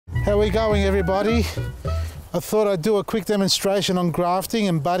How are we going, everybody? I thought I'd do a quick demonstration on grafting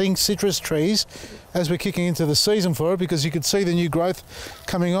and budding citrus trees as we're kicking into the season for it, because you could see the new growth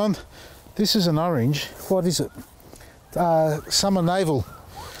coming on. This is an orange. What is it? Summer navel.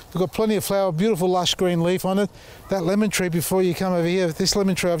 We've got plenty of flower, beautiful lush green leaf on it. That lemon tree, before you come over here, this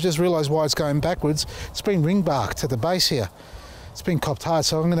lemon tree, I've just realised why it's going backwards. It's been ring barked at the base here. It's been copped hard,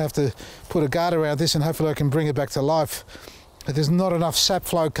 so I'm going to have to put a guard around this and hopefully I can bring it back to life. But there's not enough sap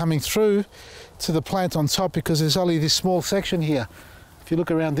flow coming through to the plant on top because there's only this small section here. If you look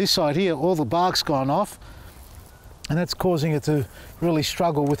around this side here, all the bark's gone off, and that's causing it to really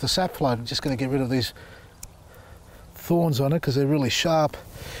struggle with the sap flow. I'm just going to get rid of these thorns on it because they're really sharp,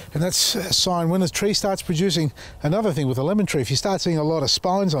 and that's a sign when a tree starts producing. Another thing with a lemon tree, if you start seeing a lot of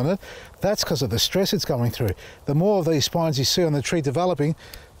spines on it, that's because of the stress it's going through. The more of these spines you see on the tree developing,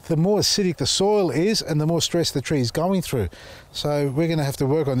 the more acidic the soil is and the more stress the tree is going through. So we're going to have to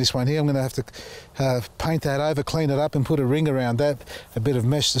work on this one here. I'm going to have to paint that over, clean it up and put a ring around that, a bit of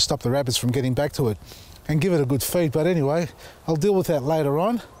mesh to stop the rabbits from getting back to it, and give it a good feed. But anyway, I'll deal with that later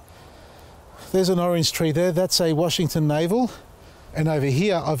on. There's an orange tree there, that's a Washington navel. And over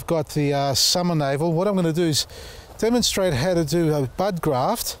here I've got the summer navel. What I'm going to do is demonstrate how to do a bud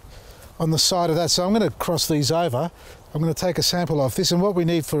graft on the side of that. So I'm going to cross these over. I'm going to take a sample of this, and what we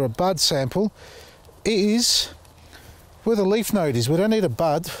need for a bud sample is where the leaf node is. We don't need a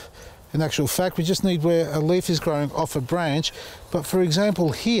bud in actual fact, we just need where a leaf is growing off a branch. But for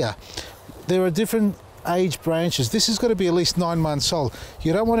example here, there are different age branches. This has got to be at least 9 months old.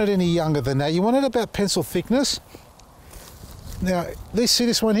 You don't want it any younger than that. You want it about pencil thickness. Now, see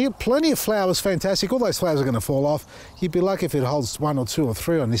this one here? Plenty of flowers, fantastic. All those flowers are going to fall off. You'd be lucky if it holds 1 or 2 or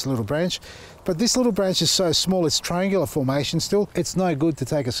 3 on this little branch. But this little branch is so small, it's triangular formation still. It's no good to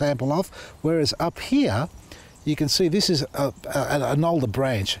take a sample off. Whereas up here, you can see this is an older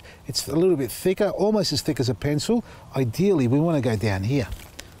branch. It's a little bit thicker, almost as thick as a pencil. Ideally, we want to go down here.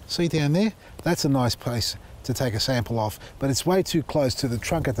 See down there? That's a nice place to take a sample off, but it's way too close to the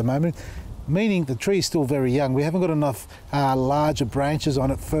trunk at the moment, meaning the tree is still very young. We haven't got enough larger branches on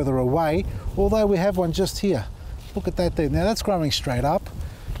it further away, although we have one just here. Look at that there. Now that's growing straight up.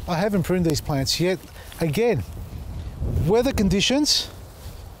 I haven't pruned these plants yet. Again, weather conditions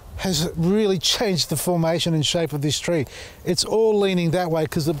has really changed the formation and shape of this tree. It's all leaning that way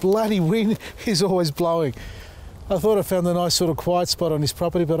because the bloody wind is always blowing. I thought I found a nice sort of quiet spot on this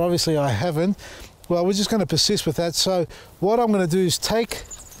property, but obviously I haven't. Well, we're just going to persist with that. So what I'm going to do is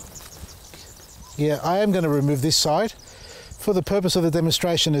I am going to remove this side for the purpose of the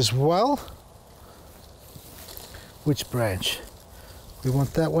demonstration as well. Which branch? We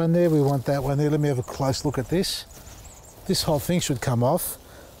want that one there, we want that one there. Let me have a close look at this. This whole thing should come off,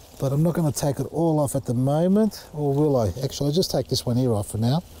 but I'm not going to take it all off at the moment, or will I? Actually, I'll just take this one here off for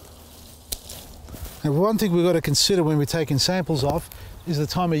now. Now, one thing we've got to consider when we're taking samples off is the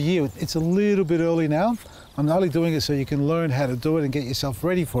time of year. It's a little bit early now. I'm only doing it so you can learn how to do it and get yourself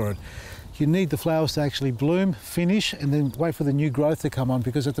ready for it. You need the flowers to actually bloom, finish, and then wait for the new growth to come on,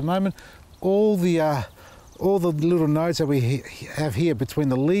 because at the moment, all the little nodes that we have here between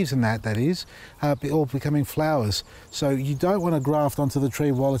the leaves and that is, all becoming flowers. So you don't want to graft onto the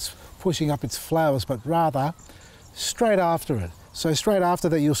tree while it's pushing up its flowers, but rather straight after it. So straight after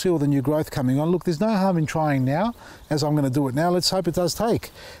that, you'll see all the new growth coming on. Look, there's no harm in trying now, as I'm going to do it now. Let's hope it does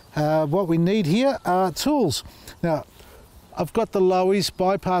take. What we need here are tools. Now, I've got the Lowe's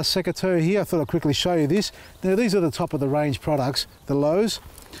bypass secateurs here. I thought I'd quickly show you this. Now, these are the top of the range products, the Lowe's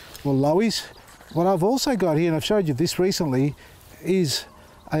or Lowe's. What I've also got here, and I've showed you this recently, is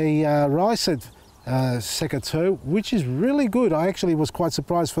a ricet secateur, which is really good. I actually was quite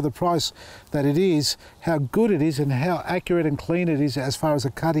surprised for the price that it is, how good it is and how accurate and clean it is as far as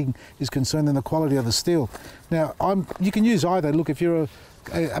the cutting is concerned and the quality of the steel. Now, you can use either. Look, if you're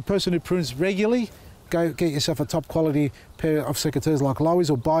a person who prunes regularly, go get yourself a top quality pair of secateurs like Lowe's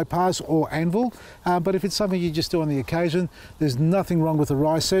or Bypass or Anvil. But if it's something you just do on the occasion, there's nothing wrong with a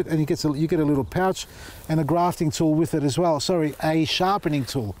ricet, and you get a little pouch and a grafting tool with it as well. Sorry, a sharpening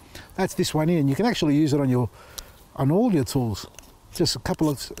tool. That's this one here, and you can actually use it on all your tools. Just a couple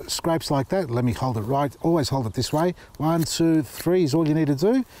of scrapes like that. Let me hold it right. Always hold it this way. 1, 2, 3 is all you need to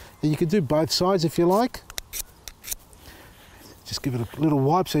do. And you can do both sides if you like. Just give it a little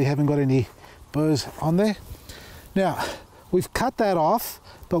wipe so you haven't got any burrs on there. Now, we've cut that off,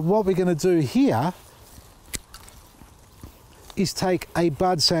 but what we're going to do here is take a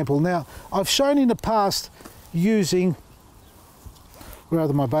bud sample. Now, I've shown in the past using, where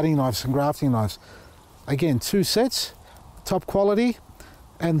are my budding knives and grafting knives? Again, 2 sets, top quality,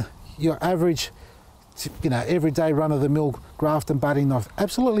 and your average you know, everyday run-of-the-mill graft and budding knife.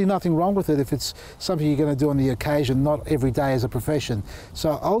 Absolutely nothing wrong with it if it's something you're going to do on the occasion, not every day as a profession.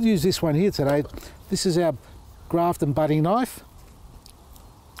 So I'll use this one here today. This is our graft and budding knife,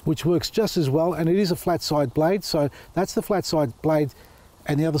 which works just as well, and it is a flat side blade. So that's the flat side blade,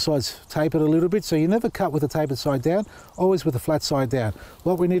 and the other side's tapered a little bit. So you never cut with the tapered side down, always with the flat side down.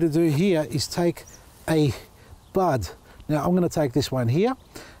 What we need to do here is take a bud. Now I'm going to take this one here.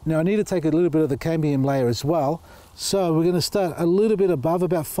 Now I need to take a little bit of the cambium layer as well. So we're going to start a little bit above,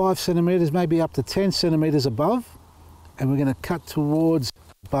 about 5 centimeters, maybe up to 10 centimeters above. And we're going to cut towards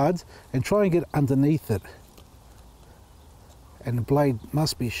the bud and try and get underneath it. And the blade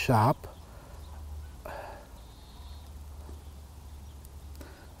must be sharp.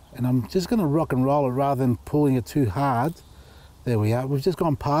 And I'm just going to rock and roll it rather than pulling it too hard. There we are. We've just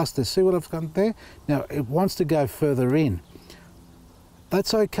gone past it. See what I've done there? Now it wants to go further in.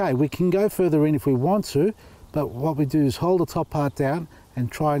 That's okay. We can go further in if we want to, but what we do is hold the top part down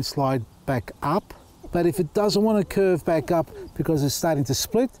and try and slide back up. But if it doesn't want to curve back up because it's starting to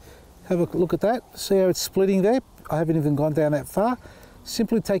split, have a look at that. See how it's splitting there? I haven't even gone down that far.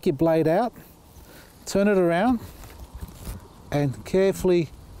 Simply take your blade out, turn it around, and carefully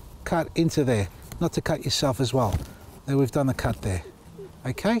cut into there. Not to cut yourself as well. There, we've done the cut there.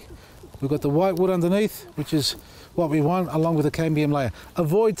 Okay? We've got the white wood underneath, which is what we want, along with the cambium layer.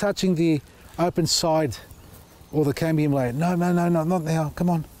 Avoid touching the open side or the cambium layer. No, not now. Come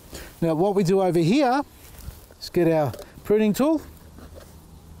on. Now what we do over here is get our pruning tool,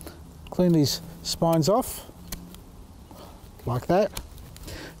 clean these spines off, like that.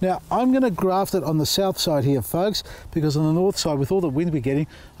 Now I'm going to graft it on the south side here, folks, because on the north side, with all the wind we're getting,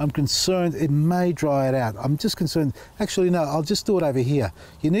 I'm concerned it may dry it out. I'm just concerned, actually no, I'll just do it over here.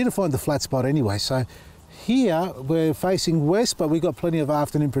 You need to find the flat spot anyway. So here we're facing west, but we've got plenty of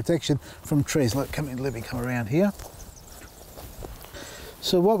afternoon protection from trees. Look, let me come around here.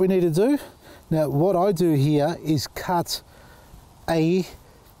 So what we need to do, now what I do here is cut a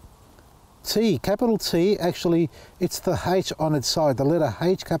T, capital T, actually it's the H on its side, the letter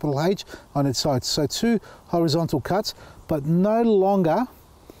H, capital H on its side. So 2 horizontal cuts, but no longer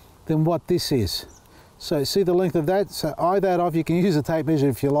than what this is. So see the length of that? So eye that off. You can use a tape measure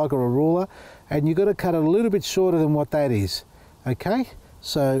if you like, or a ruler, and you've got to cut it a little bit shorter than what that is. Okay,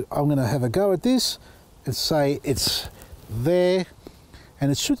 so I'm going to have a go at this and say it's there,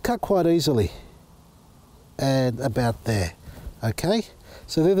 and it should cut quite easily, and about there. Okay,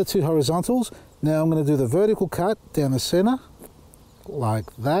 so they're the 2 horizontals. Now I'm going to do the vertical cut down the center,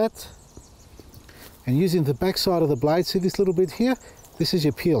 like that. And using the back side of the blade, see this little bit here? This is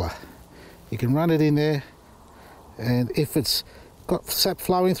your peeler. You can run it in there, and if it's got sap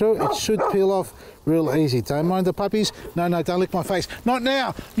flowing through, it should peel off real easy. Don't mind the puppies. No, don't lick my face. Not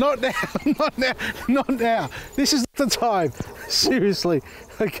now, not now, not now, not now. This is the time, seriously.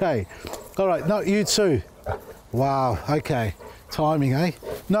 Okay, all right, not you too. Wow, okay. Timing, eh?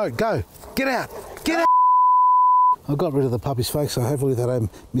 No, go. Get out. Get out. I got rid of the puppies, folks, so hopefully they don't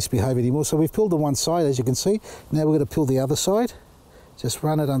misbehave anymore. So we've peeled the one side, as you can see. Now we're going to peel the other side. Just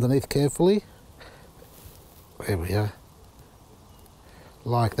run it underneath carefully. There we are.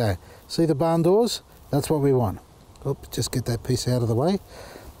 Like that. See the barn doors? That's what we want. Oops, just get that piece out of the way.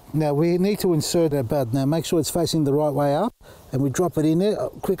 Now we need to insert our bud. Now make sure it's facing the right way up, and we drop it in there.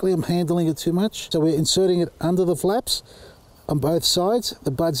 Quickly, I'm handling it too much. So we're inserting it under the flaps on both sides.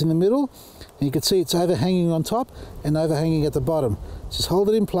 The bud's in the middle, and you can see it's overhanging on top and overhanging at the bottom. Just hold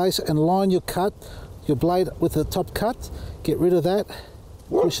it in place and line your cut, your blade with the top cut. Get rid of that,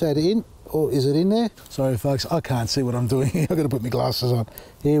 push that in. Or is it in there? Sorry folks, I can't see what I'm doing. I've got to put my glasses on.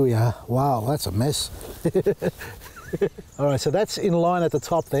 Here we are. Wow, that's a mess. All right, so that's in line at the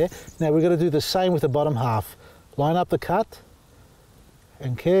top there. Now we're going to do the same with the bottom half. Line up the cut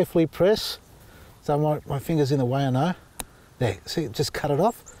and carefully press. So my finger's in the way, I know. There, see, just cut it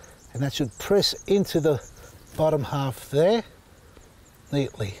off, and that should press into the bottom half there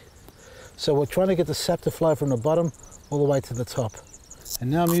neatly. So we're trying to get the sap to flow from the bottom all the way to the top. And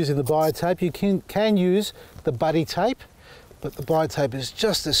now I'm using the bio tape. You can use the buddy tape, but the bio tape is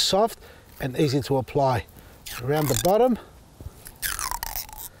just as soft and easy to apply. Around the bottom,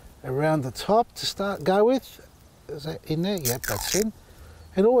 around the top to go with. Is that in there? Yep, that's in.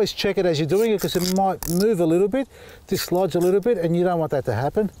 And always check it as you're doing it, because it might move a little bit, dislodge a little bit, and you don't want that to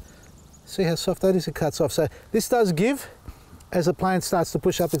happen. See how soft that is? It cuts off. So this does give as the plant starts to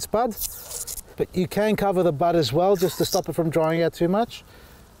push up its bud. But you can cover the bud as well, just to stop it from drying out too much.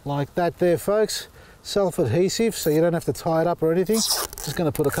 Like that there, folks. Self-adhesive, so you don't have to tie it up or anything. Just going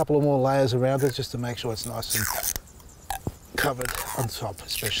to put a couple of more layers around it just to make sure it's nice and covered on top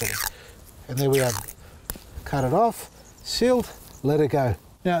especially. And there we are. cut it off, sealed, let it go.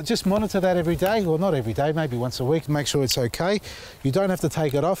 Now just monitor that every day, well not every day, maybe once a week, make sure it's okay. You don't have to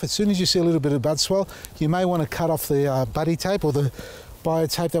take it off. As soon as you see a little bit of bud swell, you may want to cut off the buddy tape or the bio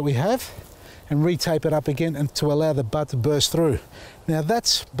tape that we have and re-tape it up again and to allow the bud to burst through. Now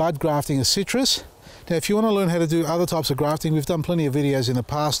that's bud grafting a citrus. Now if you want to learn how to do other types of grafting, we've done plenty of videos in the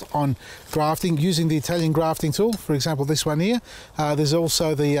past on grafting using the Italian grafting tool, for example this one here. There's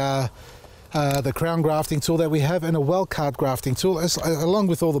also the crown grafting tool that we have and a well cut grafting tool, along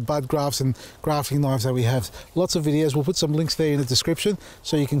with all the bud grafts and grafting knives that we have. Lots of videos, we'll put some links there in the description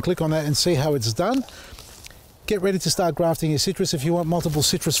so you can click on that and see how it's done. Get ready to start grafting your citrus if you want multiple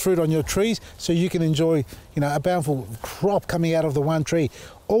citrus fruit on your trees so you can enjoy, a bountiful crop coming out of the one tree.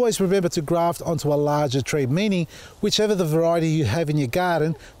 Always remember to graft onto a larger tree, meaning whichever the variety you have in your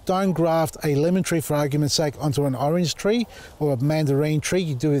garden, don't graft a lemon tree, for argument's sake, onto an orange tree or a mandarin tree.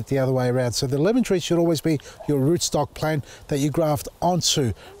 You do it the other way around. So the lemon tree should always be your rootstock plant that you graft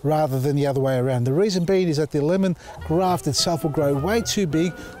onto rather than the other way around. The reason being is that the lemon graft itself will grow way too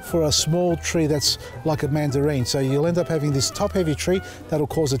big for a small tree that's like a mandarin. So you'll end up having this top heavy tree that'll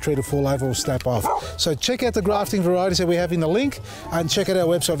cause the tree to fall over or snap off. So check out the grafting varieties that we have in the link and check out our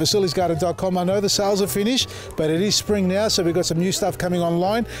website, vasilisgarden.com. I know the sales are finished, but it is spring now, so we've got some new stuff coming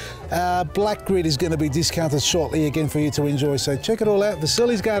online. Black grit is going to be discounted shortly again for you to enjoy, so check it all out,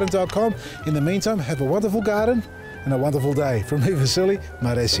 vasilisgarden.com. In the meantime, have a wonderful garden and a wonderful day. From me, Vasili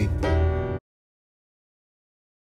Maresi.